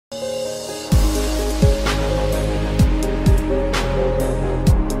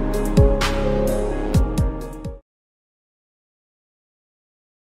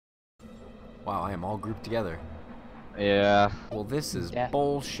all grouped together. Yeah. Well, this is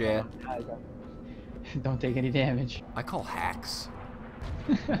bullshit. Don't take any damage. I call hacks.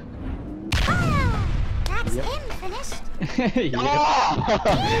 That's him finished. Yeah. Oh!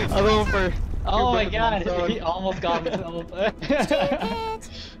 I'm going for. Oh my god, he almost got himself.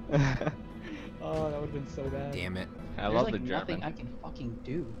 Oh, that would've been so bad. Damn it. I love There's, the like, German. nothing I can fucking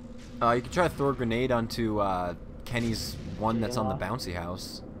do. You can try to throw a grenade onto Kenny's one that's on the bouncy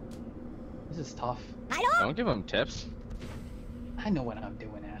house. This is tough. Don't give him tips. I know what I'm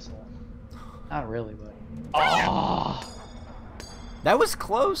doing, asshole. Not really, but. Oh! That was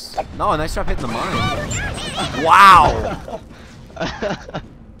close. No, nice job hitting the mine. Wow.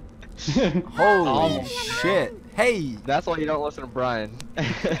 Holy shit. Hey. That's why you don't listen to Bryan.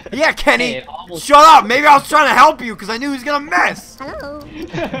 Yeah, Kenny. Hey, almost... Shut up. Maybe I was trying to help you because I knew he was gonna miss. Hello.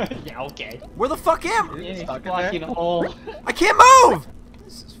 Yeah, okay. Where the fuck am I? Yeah, Stuck in fucking there? hole. I can't move.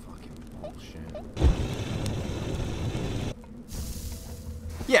 This is fucking bullshit.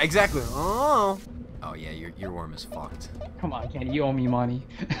 Yeah, exactly. Oh. Oh yeah, your worm is fucked. Come on, Kenny, you owe me money.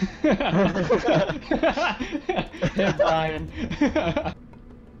 Yeah, Bryan.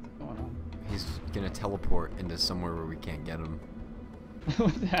 He's gonna teleport into somewhere where we can't get him.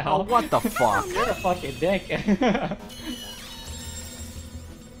 What the hell? Oh, what the fuck? You're a fucking dick.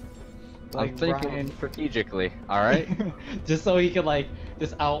 I'm thinking Bryan. strategically, alright? Just so he could, like,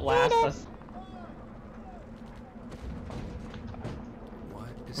 just outlast us. What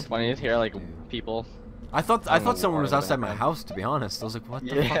is It's funny to hear, like, people. I thought don't know someone why was that outside my happened. house, to be honest. I was like, what the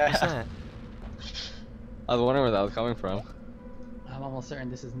fuck Yeah. was that? I was wondering where that was coming from. I'm almost certain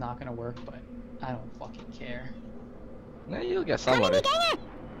this is not gonna work, but I don't fucking care. Nah, you'll get somebody.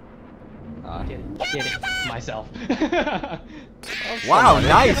 Get it myself. Wow,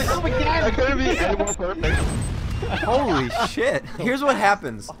 nice! Oh my That god! couldn't be any more perfect. Holy shit. Here's what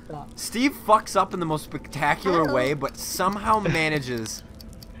happens. Steve fucks up in the most spectacular way, but somehow manages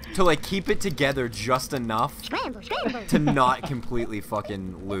to, like, keep it together just enough Scramble, scramble. to not completely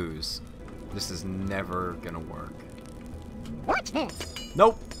fucking lose. This is never gonna work. Watch this.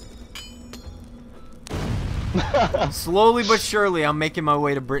 Nope. Slowly but surely, I'm making my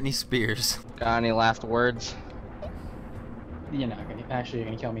way to Britney Spears. Got any last words? You're not gonna. Actually, you're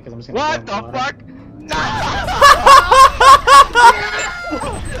gonna kill me because I'm just gonna. What go in the water. fuck?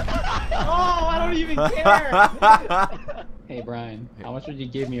 Oh, I don't even care. Hey Bryan, how much would you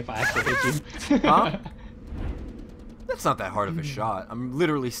give me if I actually hit you? Huh? That's not that hard of a shot. I'm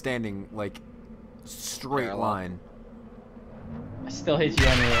literally standing, like, straight Parallel. line. I still hit you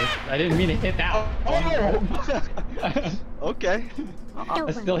anyway. I didn't mean to hit that one. Okay.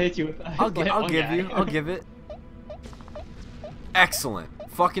 I still hit you with. I'll give it. Excellent.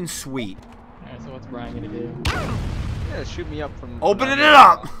 Fucking sweet. Alright, so what's Bryan gonna do? Yeah, shoot me up from. Opening it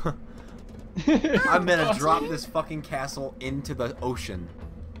up! I'm gonna drop this fucking castle into the ocean.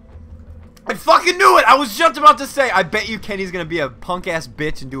 I fucking knew it! I was just about to say, I bet you Kenny's gonna be a punk ass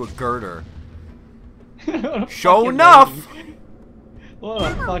bitch and do a girder. Show enough! Lady. What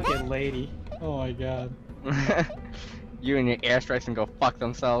a fucking lady. Oh my god. You and your airstrikes can go fuck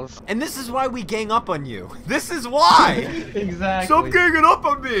themselves. And this is why we gang up on you. This is why! Exactly. Stop ganging up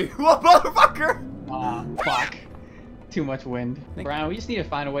on me! What motherfucker? Ah, fuck. Too much wind. Bryan, we just need to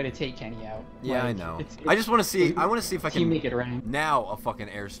find a way to take Kenny out. Yeah, I Like, know. it's- I just want to see. I want to see if I Team can. make it rain. Now a fucking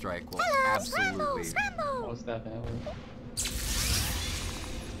airstrike will absolutely. Scramble. Most definitely.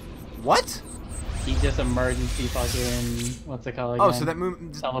 What? He just emergency fucking. What's it called? Oh, again? so that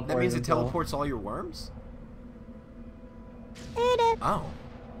means it himself. teleports all your worms? Oh,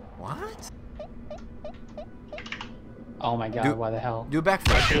 what? Oh my god, why the hell? Do a Hit it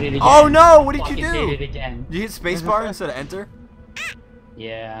backflip. again. Oh no! What did you Fucking hit it do? again. Did you hit spacebar instead of enter?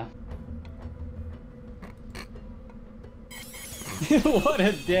 Yeah. What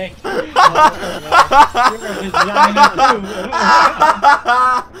a dick. You're a vagina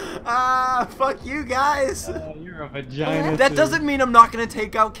Ah, fuck you guys. too. You're a vagina That too. doesn't mean I'm not gonna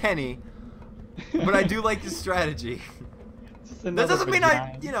take out Kenny, but I do like this strategy. Just That another doesn't mean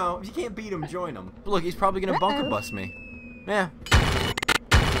vagina. if you can't beat him, join him. But look, he's probably gonna bunker bust me. Yeah.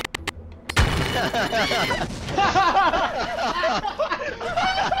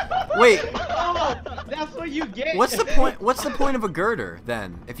 Wait, Oh, that's what you get. what's the point? What's the point of a girder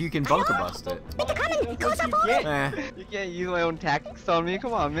then, if you can bunker bust it? That's what you get. Eh. You can't use my own tactics on me.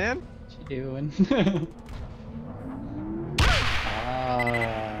 Come on, man. What you doing?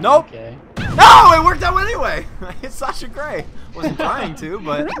 Nope. Okay. No, it worked out anyway. I hit Sasha Grey. Wasn't trying to,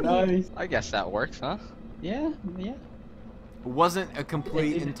 but it Nice. I guess that works, huh? Yeah, yeah. wasn't a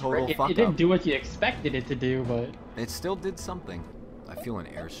complete and total it fuck didn't up. do what you expected it to do, but It still did something. I feel an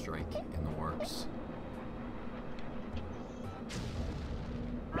airstrike in the works.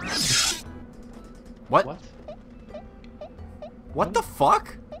 What? What? What the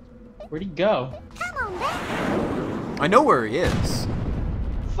fuck? Where'd he go? Come on, Ben. I know where he is.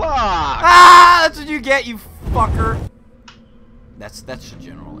 Fuck! Ah, that's what you get, you fucker. That's the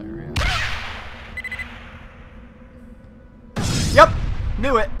general area. Yep,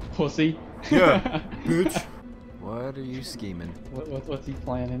 knew it. Pussy. Yeah, bitch. What are you scheming? What's he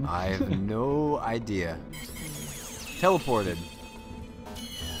planning? I have no idea. Teleported.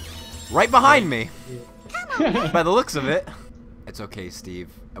 Right behind me. By the looks of it. It's okay, Steve.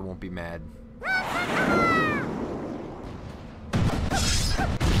 I won't be mad.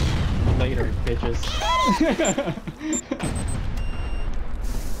 Later, bitches.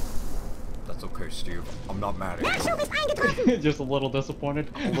 That's okay, Steve. I'm not mad at you. Just a little disappointed.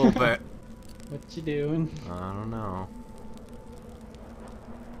 A little bit. What you doing? I don't know.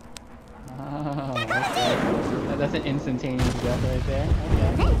 Oh, okay. That's an instantaneous death right there.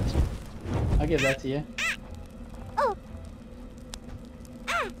 Okay. I'll give that to you. Oh.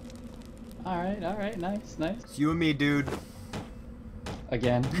 Alright, nice. It's you and me, dude.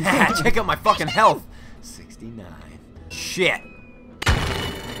 Again. Check out my fucking health. 69. Shit.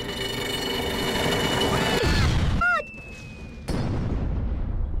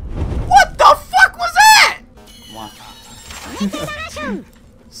 What the fuck was that?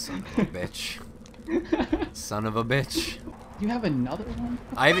 Son of a bitch. Son of a bitch. You have another one?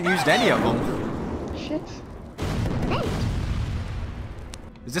 I haven't used any of them. Shit.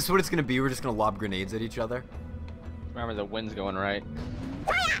 Is this what it's gonna be? We're just gonna lob grenades at each other? Remember the wind's going right.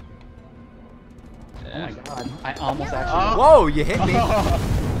 Oh my god. I almost actually Whoa, you hit me.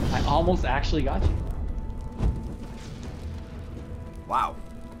 I almost actually got you. Wow.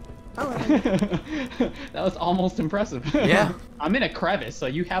 That was almost impressive. Yeah. I'm in a crevice, so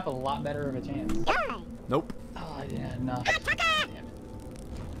you have a lot better of a chance. Nope. Oh yeah, no.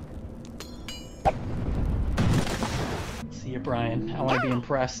 See you, Brian. I want to be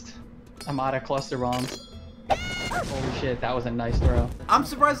impressed. I'm out of cluster bombs. Holy shit, that was a nice throw. I'm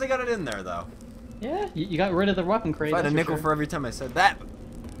surprised they got it in there, though. Yeah, you got rid of the weapon crate. If I had a that's nickel sure. for every time I said that.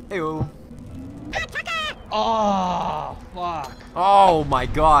 Ew. Oh, fuck. Oh my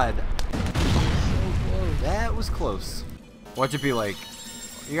god. So close. That was close. Watch it be like,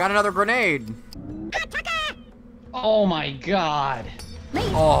 you got another grenade. Oh my god.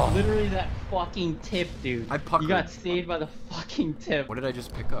 Oh. Literally that fucking tip, dude. I puckered. You got saved by the fucking tip. What did I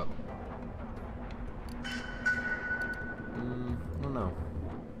just pick up? I don't know.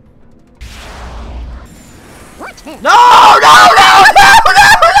 Watch this. No!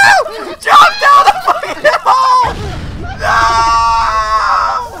 Jump down the fucking hole! No!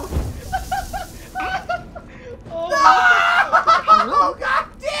 Oh, god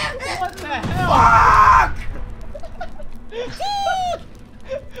damn it! What the hell?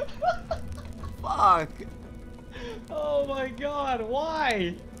 Fuck! Fuck! Oh my god,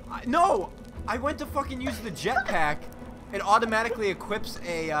 why? No! I went to fucking use the jetpack. It automatically equips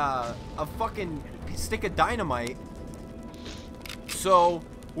a fucking stick of dynamite. So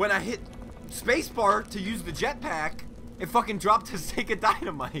when I hit spacebar to use the jetpack, it fucking dropped a stick of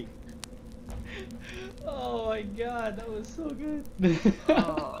dynamite. Oh my god, that was so good.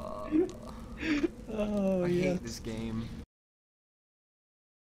 Oh, Oh, I yeah. hate this game.